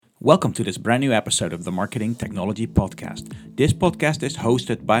Welcome to this brand new episode of the Marketing Technology Podcast. This podcast is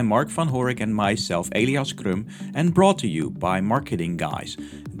hosted by Mark van Horik and myself, Elias Krum, and brought to you by Marketing Guys,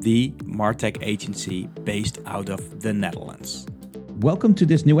 the Martech agency based out of the Netherlands. Welcome to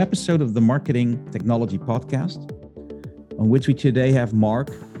this new episode of the Marketing Technology Podcast, on which we today have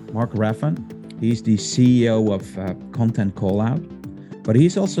Mark Raffan. He's the CEO of Content Callout, but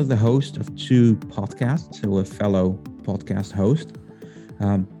he's also the host of two podcasts, so a fellow podcast host.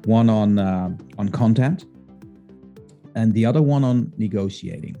 One on content and the other one on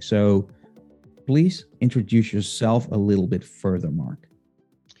negotiating. So please introduce yourself a little bit further, Mark.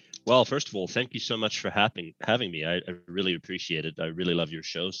 Well, first of all, thank you so much for having me. I really appreciate it. I really love your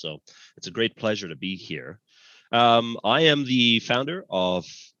show. So it's a great pleasure to be here. I am the founder of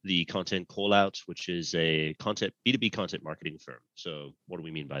the Content Callout, which is a B2B content marketing firm. So what do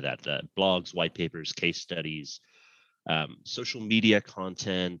we mean by that? Blogs, white papers, case studies, social media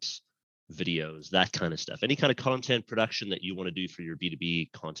content, videos, that kind of stuff. Any kind of content production that you want to do for your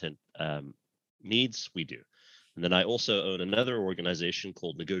B2B content needs, we do. And then I also own another organization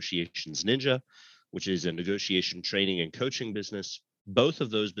called Negotiations Ninja, which is a negotiation training and coaching business. Both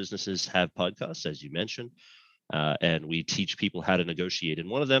of those businesses have podcasts, as you mentioned, and we teach people how to negotiate in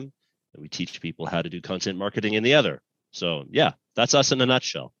one of them, and we teach people how to do content marketing in the other. So yeah, that's us in a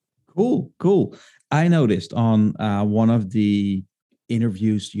nutshell. Cool. I noticed on one of the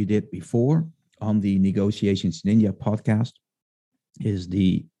interviews you did before on the Negotiations Ninja podcast is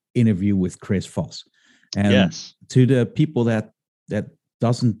the interview with Chris Voss. And yes, to the people that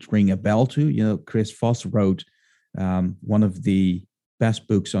doesn't ring a bell to, Chris Voss wrote one of the best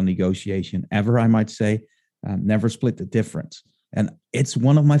books on negotiation ever, I might say, Never Split the Difference. And it's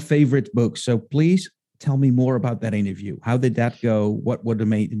one of my favorite books. So please tell me more about that interview. How did that go? What were the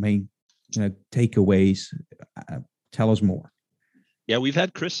main takeaways? Tell us more. Yeah, we've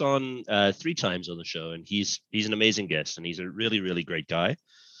had Chris on 3 times on the show, and he's an amazing guest, and he's a really, really great guy.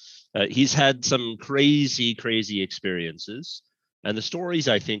 He's had some crazy experiences, and the stories,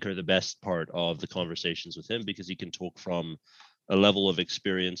 I think, are the best part of the conversations with him, because he can talk from a level of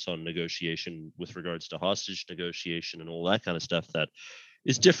experience on negotiation with regards to hostage negotiation and all that kind of stuff that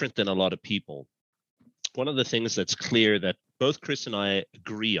is different than a lot of people. One of the things that's clear that both Chris and I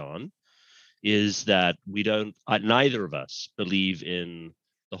agree on is that neither of us believe in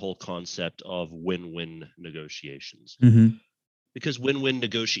the whole concept of win-win negotiations. Mm-hmm. Because win-win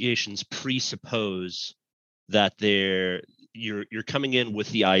negotiations presuppose that you're coming in with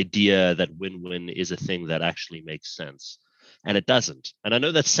the idea that win-win is a thing that actually makes sense. And it doesn't. And I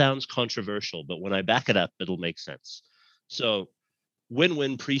know that sounds controversial, but when I back it up, it'll make sense. So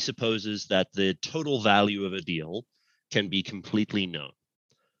win-win presupposes that the total value of a deal can be completely known,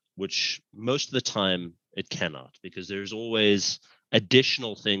 which most of the time it cannot, because there's always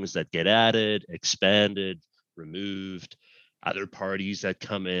additional things that get added, expanded, removed, other parties that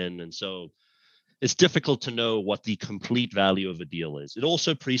come in. And so it's difficult to know what the complete value of a deal is. It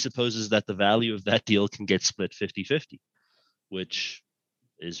also presupposes that the value of that deal can get split 50-50, which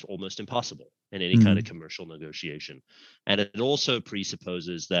is almost impossible in any kind of commercial negotiation. And it also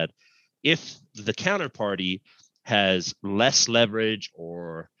presupposes that if the counterparty has less leverage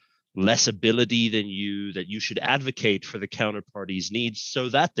or less ability than you, that you should advocate for the counterparty's needs so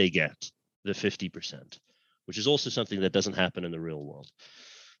that they get the 50%, which is also something that doesn't happen in the real world.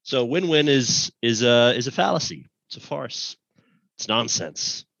 So win-win is a fallacy. It's a farce. It's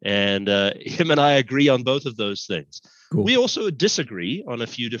nonsense. And him and I agree on both of those things. Cool. We also disagree on a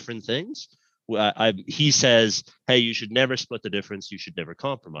few different things. He says, hey, you should never split the difference. You should never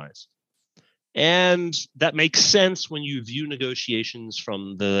compromise. And that makes sense when you view negotiations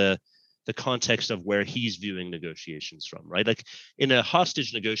from the context of where he's viewing negotiations from, right? Like in a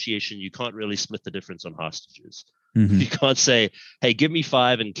hostage negotiation, you can't really split the difference on hostages. Mm-hmm. You can't say, hey, give me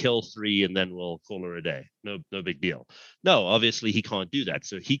 5 and kill 3 and then we'll call her a day. No big deal. No, obviously he can't do that.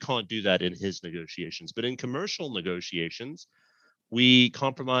 So he can't do that in his negotiations. But in commercial negotiations, we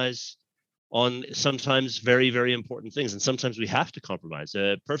compromise on sometimes very, very important things. And sometimes we have to compromise.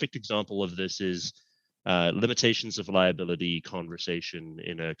 A perfect example of this is limitations of liability conversation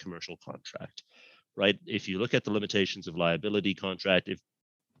in a commercial contract, right? If you look at the limitations of liability contract, if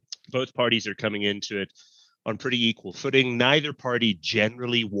both parties are coming into it on pretty equal footing, neither party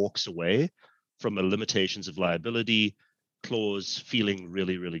generally walks away from a limitations of liability clause feeling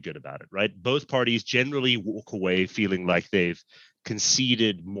really, really good about it, right? Both parties generally walk away feeling like they've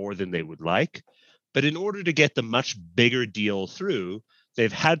conceded more than they would like. But in order to get the much bigger deal through,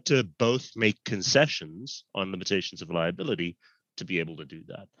 they've had to both make concessions on limitations of liability to be able to do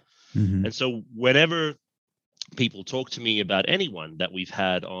that. Mm-hmm. And so whenever people talk to me about anyone that we've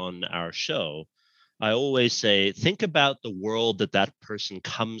had on our show, I always say, think about the world that that person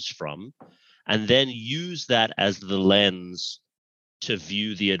comes from, and then use that as the lens to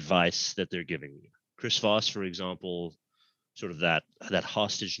view the advice that they're giving you. Chris Voss, for example, sort of that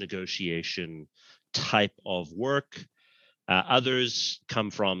hostage negotiation type of work. Others come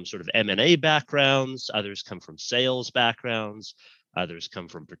from sort of M&A backgrounds. Others come from sales backgrounds. Others come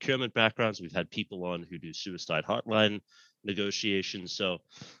from procurement backgrounds. We've had people on who do suicide hotline negotiations. So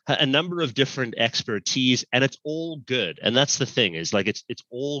a number of different expertise, and it's all good. And that's the thing, is like it's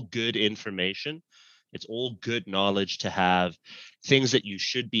all good information. It's all good knowledge to have, things that you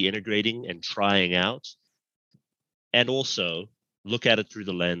should be integrating and trying out. And also look at it through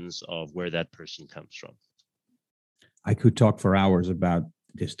the lens of where that person comes from. I could talk for hours about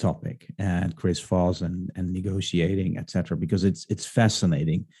this topic and Chris Voss and negotiating, etc., because it's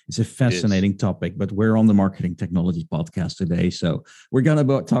fascinating. It's a fascinating topic, but we're on the Marketing Technology Podcast today. So we're going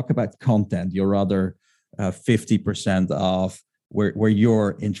to talk about content, your other 50% of where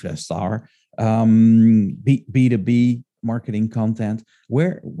your interests are. B2B marketing content.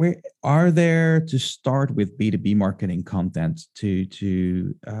 Where are there, to start with B2B marketing content,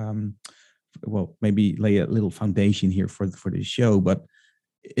 to well, maybe lay a little foundation here for the show, but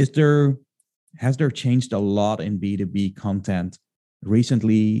has there changed a lot in B2B content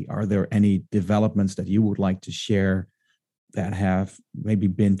recently? Are there any developments that you would like to share that have maybe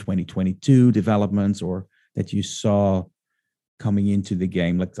been 2022 developments, or that you saw coming into the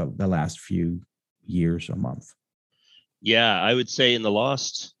game like the last few years or month? Yeah, I would say in the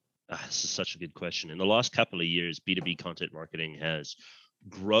last, this is such a good question. In the last couple of years, B2B content marketing has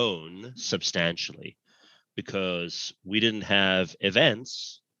grown substantially, because we didn't have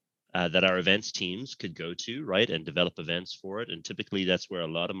events that our events teams could go to, right, and develop events for it. And typically that's where a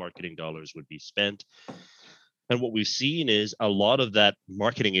lot of marketing dollars would be spent. And what we've seen is a lot of that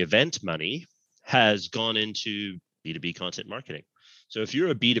marketing event money has gone into B2B content marketing. So if you're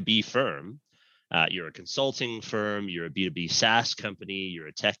a B2B firm, you're a consulting firm, you're a B2B SaaS company, you're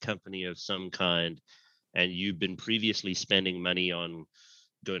a tech company of some kind, and you've been previously spending money on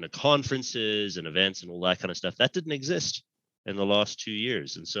going to conferences and events and all that kind of stuff, that didn't exist in the last 2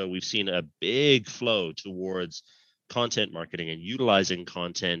 years. And so we've seen a big flow towards content marketing and utilizing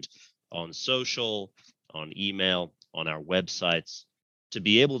content on social, on email, on our websites, to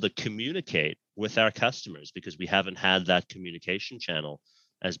be able to communicate with our customers, because we haven't had that communication channel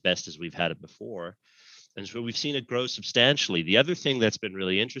as best as we've had it before. And so we've seen it grow substantially. The other thing that's been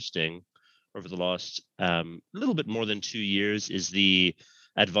really interesting over the last little bit more than 2 years is the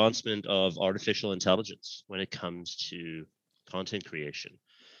advancement of artificial intelligence when it comes to content creation.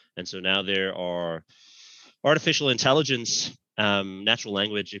 And so now there are artificial intelligence, natural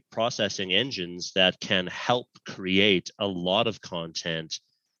language processing engines that can help create a lot of content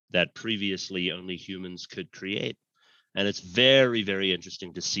that previously only humans could create. And it's very, very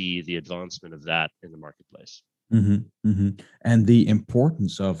interesting to see the advancement of that in the marketplace. Mm-hmm, mm-hmm. And the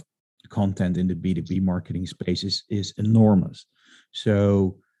importance of content in the B2B marketing space is enormous.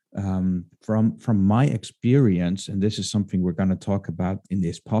 So from my experience, and this is something we're going to talk about in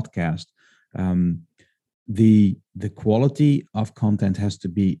this podcast, the quality of content has to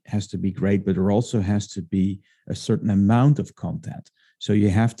be great, but there also has to be a certain amount of content. So you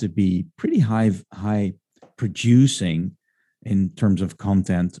have to be pretty high producing in terms of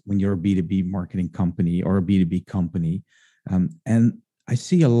content when you're a B2B marketing company or a B2B company. And I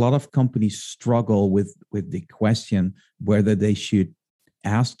see a lot of companies struggle with the question whether they should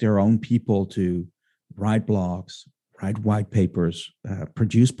ask their own people to write blogs, write white papers,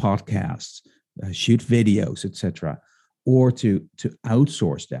 produce podcasts, shoot videos, etc., or to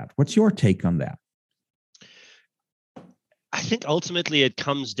outsource that. What's your take on that? I think ultimately it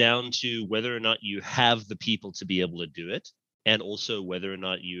comes down to whether or not you have the people to be able to do it, and also whether or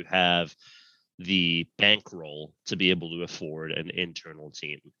not you have the bankroll to be able to afford an internal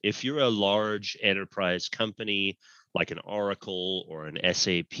team. If you're a large enterprise company like an Oracle or an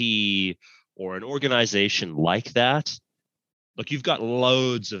SAP or an organization like that, look, you've got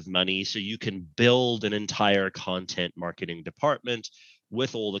loads of money, so you can build an entire content marketing department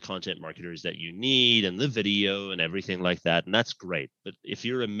with all the content marketers that you need and the video and everything like that. And that's great. But if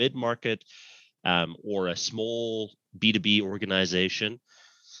you're a mid-market or a small B2B organization,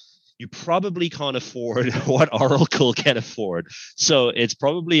 you probably can't afford what Oracle can afford. So it's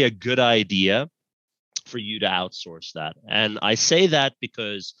probably a good idea for you to outsource that. And I say that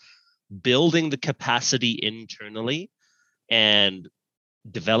because building the capacity internally and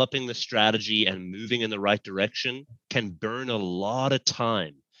developing the strategy and moving in the right direction can burn a lot of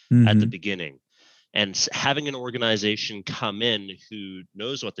time at the beginning. And having an organization come in who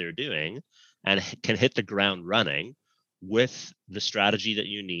knows what they're doing and can hit the ground running with the strategy that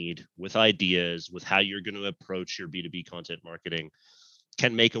you need, with ideas, with how you're going to approach your B2B content marketing,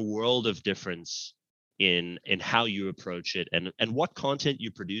 can make a world of difference in how you approach it and what content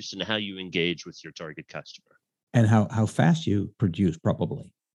you produce and how you engage with your target customer. And how fast you produce,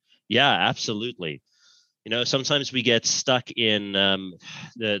 probably. Yeah, absolutely. Sometimes we get stuck in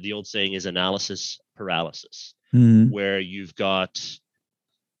the old saying is analysis paralysis, where you've got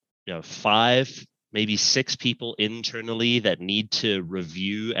 5, maybe 6 people internally that need to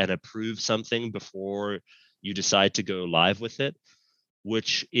review and approve something before you decide to go live with it,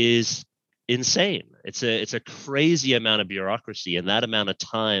 which is insane. It's a crazy amount of bureaucracy and that amount of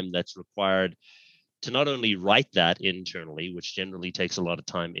time that's required to not only write that internally, which generally takes a lot of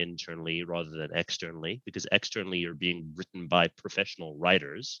time internally rather than externally, because externally you're being written by professional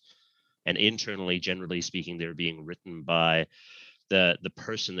writers, and internally, generally speaking, they're being written by the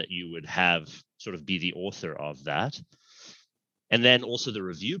person that you would have sort of be the author of that. And then also the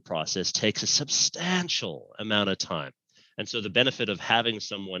review process takes a substantial amount of time. And so the benefit of having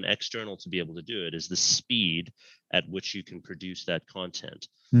someone external to be able to do it is the speed at which you can produce that content.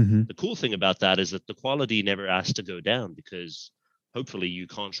 The cool thing about that is that the quality never has to go down, because hopefully you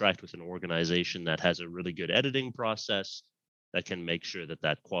contract with an organization that has a really good editing process that can make sure that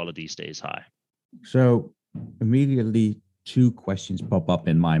that quality stays high. So immediately 2 questions pop up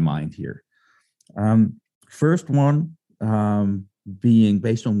in my mind here. First one, being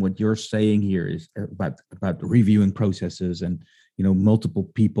based on what you're saying here, is about reviewing processes and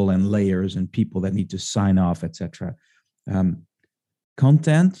multiple people and layers and people that need to sign off, etc.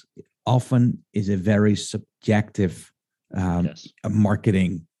 Content often is a very subjective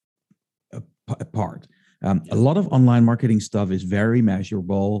marketing part. A lot of online marketing stuff is very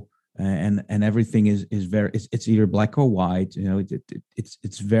measurable, and everything is very, it's either black or white.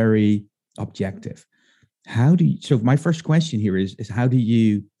 It's very objective. So my first question here is how do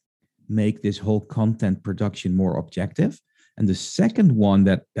you make this whole content production more objective? And the second one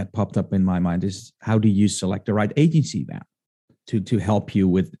that popped up in my mind is, how do you select the right agency then to help you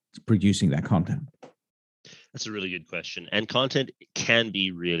with producing that content? That's a really good question. And content can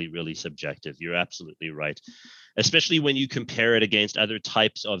be really, really subjective. You're absolutely right. Especially when you compare it against other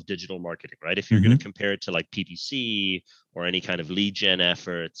types of digital marketing, right? If you're going to compare it to like PPC or any kind of lead gen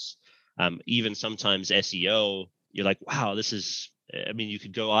efforts, even sometimes SEO, you're like, wow, you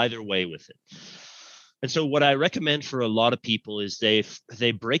could go either way with it. And so what I recommend for a lot of people is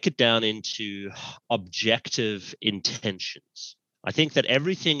they break it down into objective intentions. I think that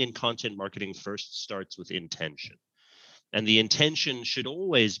everything in content marketing first starts with intention. And the intention should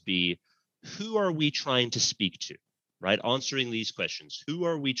always be, who are we trying to speak to, right? Answering these questions. Who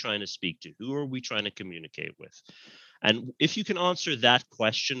are we trying to speak to? Who are we trying to communicate with? And if you can answer that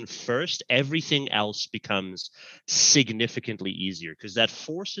question first, everything else becomes significantly easier, because that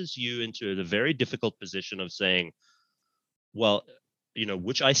forces you into the very difficult position of saying, well,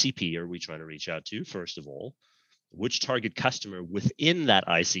 which ICP are we trying to reach out to, first of all? Which target customer within that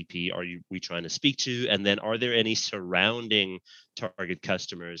ICP are we trying to speak to? And then are there any surrounding target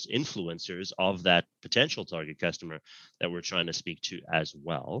customers, influencers of that potential target customer that we're trying to speak to as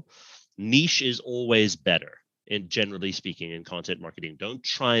well? Niche is always better. And generally speaking, in content marketing, don't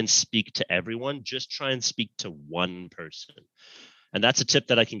try and speak to everyone, just try and speak to one person. And that's a tip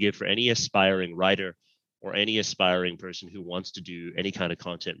that I can give for any aspiring writer or any aspiring person who wants to do any kind of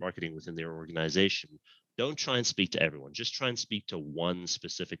content marketing within their organization. Don't try and speak to everyone, just try and speak to one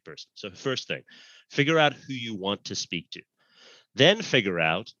specific person. So first thing, figure out who you want to speak to. Then figure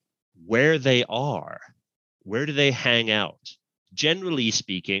out where they are. Where do they hang out? Generally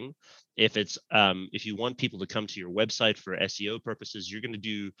speaking, if you want people to come to your website for SEO purposes, you're going to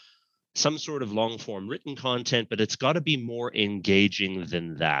do some sort of long form written content, but it's got to be more engaging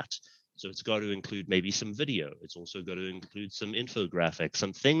than that. So it's got to include maybe some video. It's also got to include some infographics,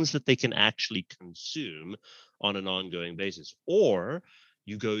 some things that they can actually consume on an ongoing basis. Or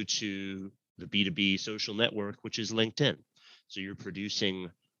you go to the B2B social network, which is LinkedIn. So you're producing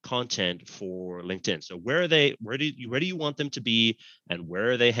content for LinkedIn. So where do you want them to be, and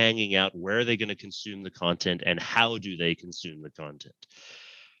where are they hanging out? Where are they going to consume the content, and how do they consume the content?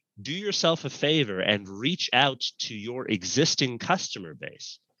 Do yourself a favor and reach out to your existing customer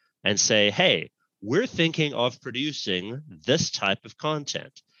base and say, hey, we're thinking of producing this type of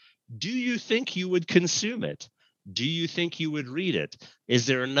content. Do you think you would consume it? Do you think you would read it? Is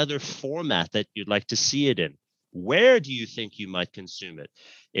there another format that you'd like to see it in? Where do you think you might consume it?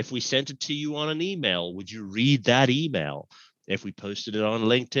 If we sent it to you on an email, would you read that email? If we posted it on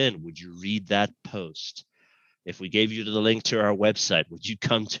LinkedIn, would you read that post? If we gave you the link to our website, would you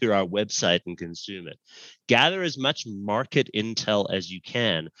come to our website and consume it? Gather as much market intel as you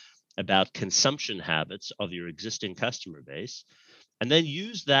can about consumption habits of your existing customer base, and then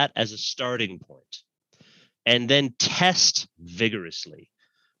use that as a starting point. And then test vigorously.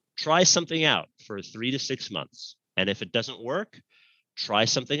 Try something out for 3 to 6 months. And if it doesn't work, try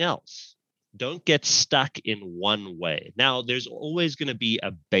something else. Don't get stuck in one way. Now, there's always going to be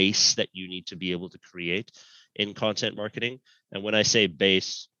a base that you need to be able to create in content marketing. And when I say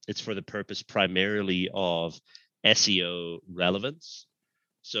base, it's for the purpose primarily of SEO relevance.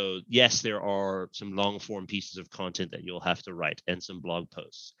 So yes, there are some long form pieces of content that you'll have to write and some blog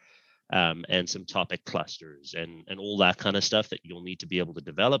posts and some topic clusters and all that kind of stuff that you'll need to be able to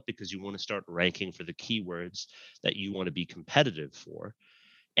develop because you want to start ranking for the keywords that you want to be competitive for.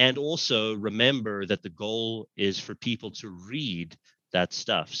 And also remember that the goal is for people to read that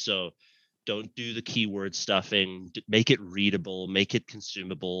stuff. So don't do the keyword stuffing, make it readable, make it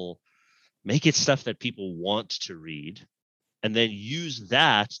consumable, make it stuff that people want to read, and then use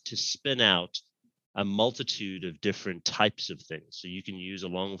that to spin out a multitude of different types of things. So you can use a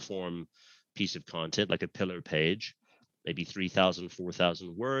long form piece of content like a pillar page, maybe 3,000,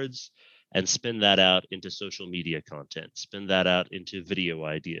 4,000 words, and spin that out into social media content, spin that out into video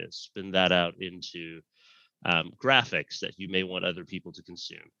ideas, spin that out into graphics that you may want other people to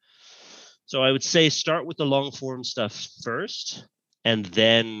consume. So I would say start with the long form stuff first, and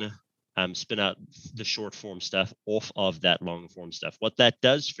then spin out the short form stuff off of that long form stuff. What that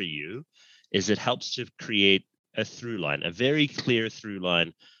does for you is it helps to create a through line, a very clear through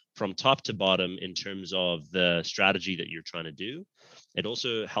line from top to bottom in terms of the strategy that you're trying to do. It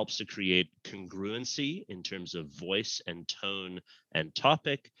also helps to create congruency in terms of voice and tone and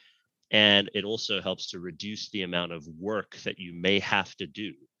topic. And it also helps to reduce the amount of work that you may have to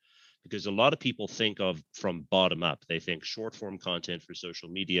do. Because a lot of people think of from bottom up. They think short form content for social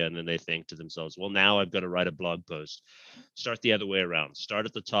media, and then they think to themselves, well, now I've got to write a blog post. Start the other way around. Start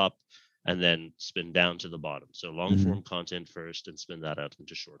at the top and then spin down to the bottom. So long form content first and spin that out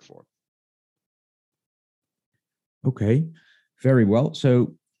into short form. Okay, very well.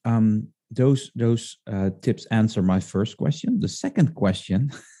 So those tips answer my first question. The second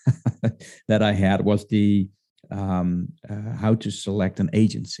question that I had was the how to select an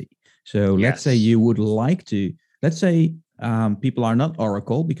agency. So let's say you would like to, let's say people are not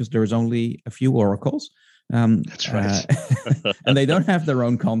Oracle because there's only a few Oracles. That's right. And they don't have their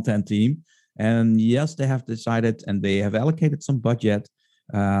own content team. And yes, they have decided and they have allocated some budget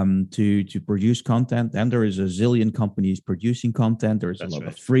to produce content. And there is a zillion companies producing content. There's a lot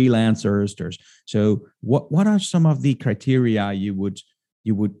of freelancers. So what are some of the criteria you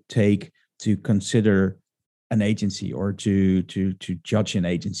would take to consider an agency or to judge an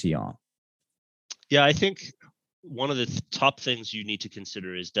agency on? Yeah, I think one of the top things you need to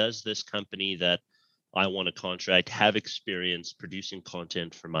consider is, does this company that I want to contract have experience producing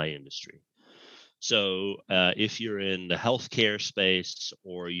content for my industry? So if you're in the healthcare space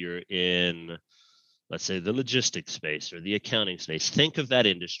or you're in, let's say, the logistics space or the accounting space, think of that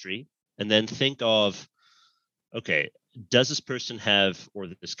industry and then think of, okay, does this person have, or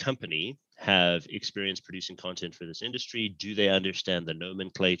this company have experience producing content for this industry? Do they understand the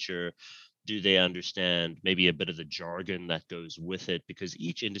nomenclature? Do they understand maybe a bit of the jargon that goes with it? Because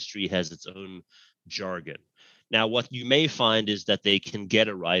each industry has its own jargon. Now, what you may find is that they can get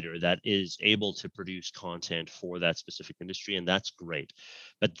a writer that is able to produce content for that specific industry, and that's great.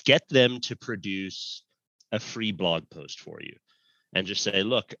 But get them to produce a free blog post for you and just say,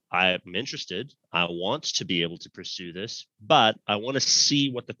 look, I'm interested. I want to be able to pursue this, but I want to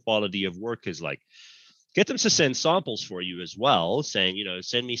see what the quality of work is like. Get them to send samples for you as well, saying,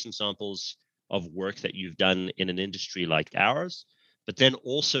 send me some samples of work that you've done in an industry like ours, but then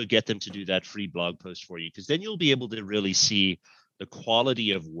also get them to do that free blog post for you, because then you'll be able to really see the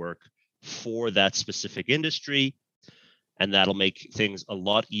quality of work for that specific industry, and that'll make things a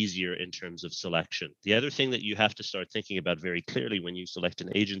lot easier in terms of selection. The other thing that you have to start thinking about very clearly when you select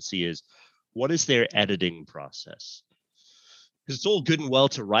an agency is, what is their editing process? Because it's all good and well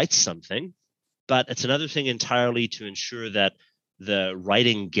to write something, but it's another thing entirely to ensure that the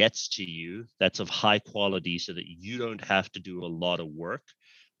writing gets to you that's of high quality so that you don't have to do a lot of work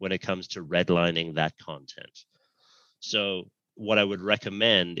when it comes to redlining that content. So what I would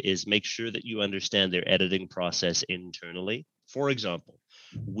recommend is make sure that you understand their editing process internally. For example,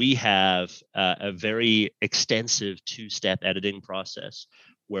 we have a very extensive two-step editing process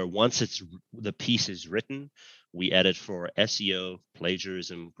where once the piece is written, we edit for SEO,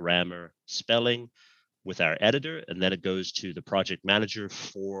 plagiarism, grammar, spelling. with our editor, and then it goes to the project manager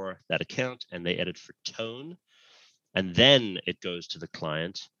for that account, and they edit for tone. And then it goes to the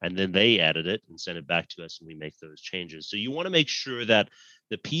client, and then they edit it and send it back to us, and we make those changes. So you want to make sure that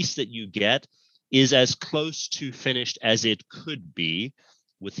the piece that you get is as close to finished as it could be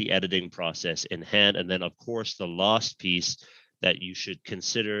with the editing process in hand. And then, of course, the last piece that you should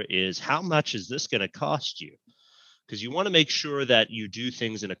consider is, how much is this going to cost you? Because you want to make sure that you do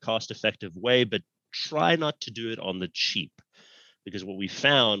things in a cost-effective way, but try not to do it on the cheap. Because what we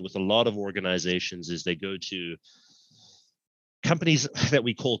found with a lot of organizations is they go to companies that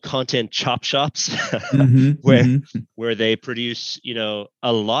we call content chop shops, where they produce, a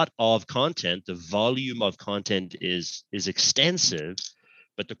lot of content. The volume of content is extensive,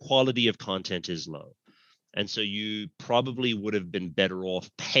 but the quality of content is low. And so you probably would have been better off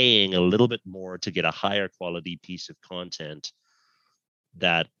paying a little bit more to get a higher quality piece of content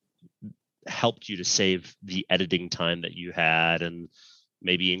that helped you to save the editing time that you had, and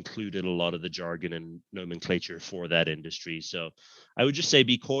maybe included a lot of the jargon and nomenclature for that industry. So I would just say,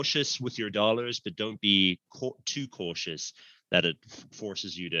 be cautious with your dollars, but don't be too cautious that it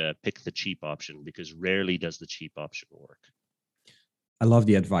forces you to pick the cheap option, because rarely does the cheap option work. I love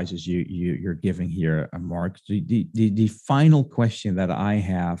the advices you're giving here, Mark. The final question that I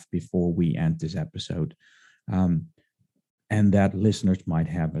have before we end this episode, and that listeners might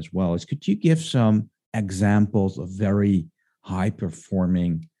have as well, is, could you give some examples of very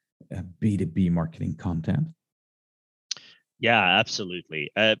high-performing B2B marketing content? Yeah,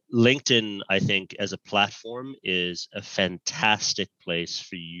 absolutely. LinkedIn, I think, as a platform, is a fantastic place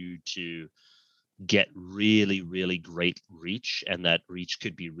for you to get really, really great reach, and that reach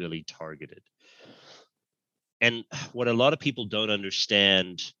could be really targeted. And what a lot of people don't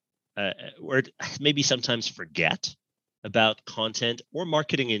understand, or maybe sometimes forget about content or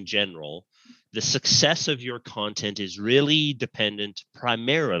marketing in general, the success of your content is really dependent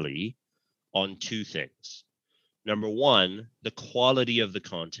primarily on two things. Number one, the quality of the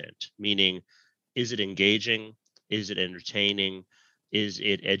content, meaning, is it engaging? Is it entertaining? Is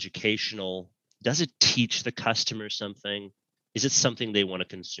it educational? Does it teach the customer something? Is it something they want to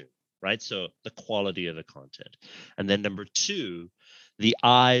consume, right? So the quality of the content. And then number two, the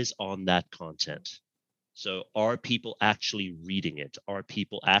eyes on that content. So are people actually reading it? Are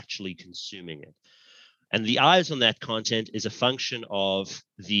people actually consuming it? And the eyes on that content is a function of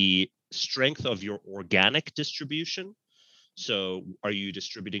the strength of your organic distribution. So are you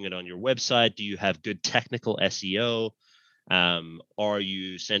distributing it on your website? Do you have good technical SEO? Are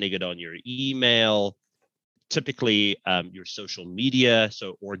you sending it on your email? Typically, your social media,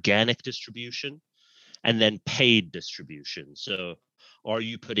 so organic distribution, and then paid distribution. So are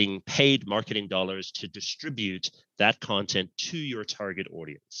you putting paid marketing dollars to distribute that content to your target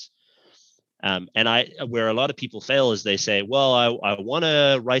audience? And where a lot of people fail is they say, well, I want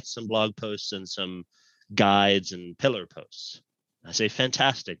to write some blog posts and some guides and pillar posts. I say,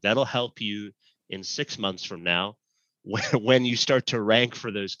 fantastic. That'll help you in 6 months from now when you start to rank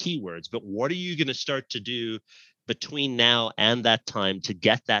for those keywords. But what are you going to start to do between now and that time to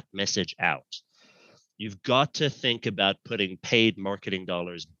get that message out? You've got to think about putting paid marketing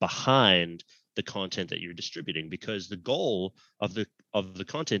dollars behind the content that you're distributing, because the goal of the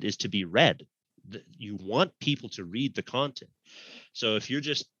content is to be read. You want people to read the content. So if you're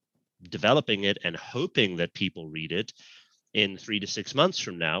just developing it and hoping that people read it, in 3 to 6 months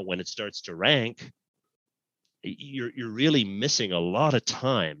from now, when it starts to rank, you're really missing a lot of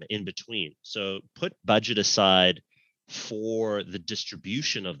time in between. So put budget aside for the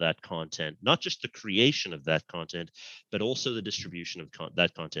distribution of that content, not just the creation of that content, but also the distribution of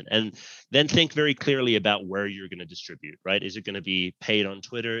that content. And then think very clearly about where you're going to distribute, right? Is it going to be paid on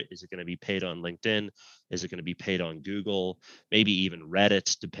Twitter? Is it going to be paid on LinkedIn? Is it going to be paid on Google? Maybe even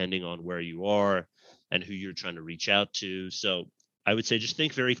Reddit, depending on where you are and who you're trying to reach out to. So I would say just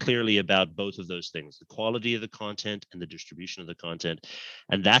think very clearly about both of those things, the quality of the content and the distribution of the content.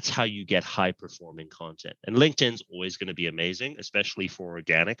 And that's how you get high performing content. And LinkedIn's always going to be amazing, especially for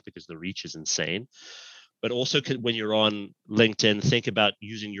organic, because the reach is insane. But also, when you're on LinkedIn, think about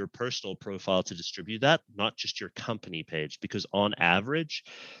using your personal profile to distribute that, not just your company page, because on average,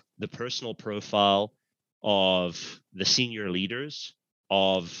 the personal profile of the senior leaders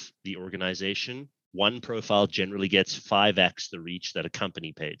of the organization, one profile generally gets 5x the reach that a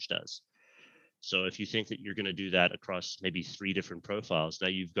company page does. So if you think that you're going to do that across maybe 3 different profiles, now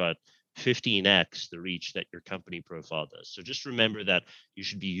you've got 15x the reach that your company profile does. So just remember that you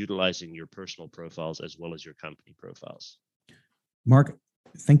should be utilizing your personal profiles as well as your company profiles. Mark,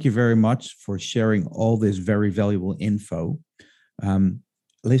 thank you very much for sharing all this very valuable info.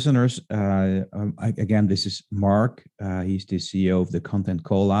 Listeners, again, this is Mark. He's the CEO of the Content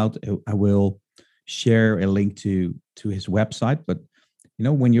Callout. I will share a link to his website. But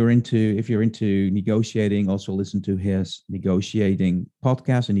when if you're into negotiating, also listen to his negotiating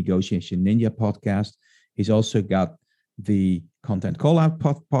podcast, a Negotiation Ninja podcast. He's also got the Content Callout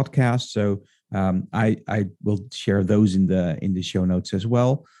podcast. So I will share those in the show notes as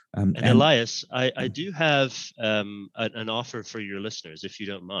well. And Elias, I do have an offer for your listeners, if you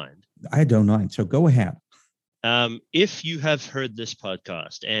don't mind. I don't mind. So go ahead. If you have heard this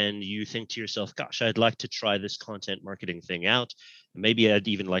podcast and you think to yourself, gosh, I'd like to try this content marketing thing out, maybe I'd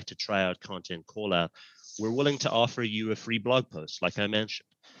even like to try out Content Callout, we're willing to offer you a free blog post, like I mentioned.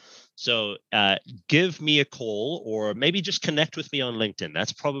 So give me a call, or maybe just connect with me on LinkedIn.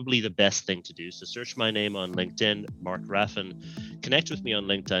 That's probably the best thing to do. So search my name on LinkedIn, Mark Raffin. Connect with me on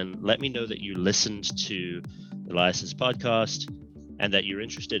LinkedIn. Let me know that you listened to Elias's podcast and that you're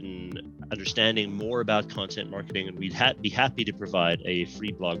interested in understanding more about content marketing. And we'd be happy to provide a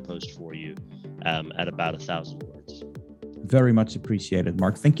free blog post for you at about 1,000 words. Very much appreciated,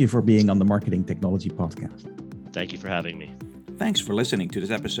 Mark. Thank you for being on the Marketing Technology Podcast. Thank you for having me. Thanks for listening to this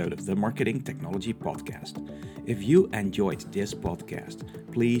episode of the Marketing Technology Podcast. If you enjoyed this podcast,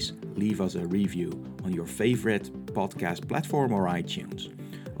 please leave us a review on your favorite podcast platform or iTunes.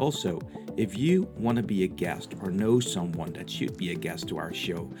 Also, if you want to be a guest or know someone that should be a guest to our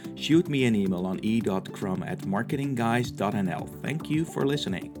show, shoot me an email on e.crum@marketingguys.nl. Thank you for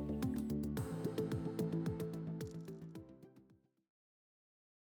listening.